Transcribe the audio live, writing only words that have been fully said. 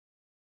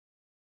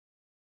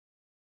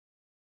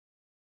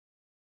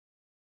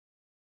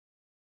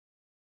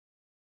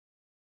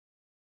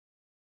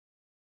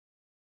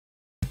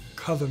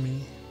Color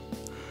me.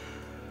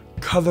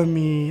 Color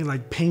me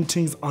like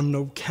paintings on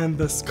no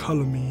canvas,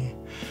 color me.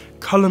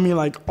 Color me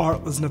like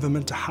art was never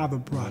meant to have a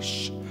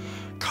brush.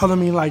 Color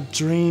me like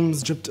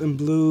dreams dripped in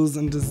blues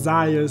and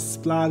desires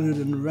splattered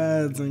in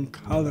reds, and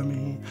color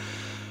me.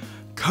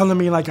 Color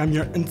me like I'm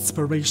your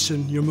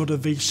inspiration, your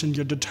motivation,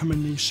 your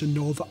determination,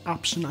 no other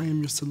option, I am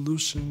your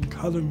solution.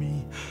 Color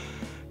me.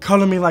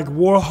 Color me like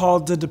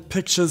Warhol did the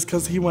pictures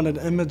cause he wanted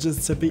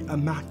images to be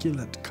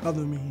immaculate.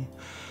 Color me.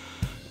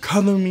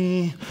 Color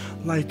me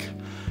like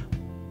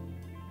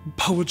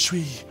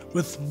poetry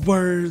with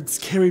words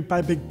carried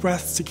by big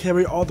breaths to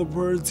carry all the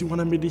words you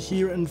wanted me to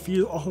hear and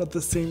feel all at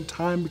the same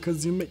time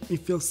because you make me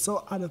feel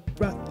so out of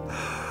breath.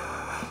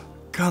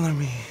 Color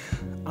me.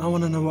 I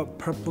want to know what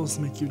purples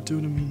make you do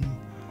to me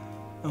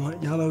and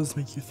what yellows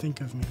make you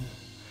think of me.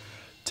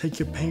 Take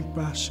your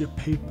paintbrush, your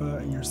paper,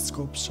 and your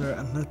sculpture,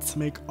 and let's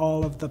make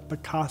all of the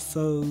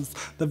Picassos,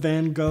 the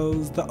Van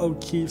Goghs, the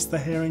O'Keeffes, the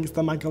Herrings,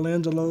 the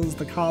Michelangelos,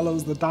 the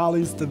Kahlos, the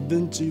Dalis, the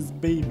Vinci's,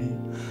 baby.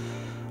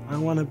 I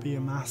want to be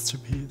a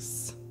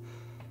masterpiece.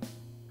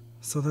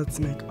 So let's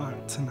make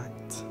art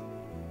tonight.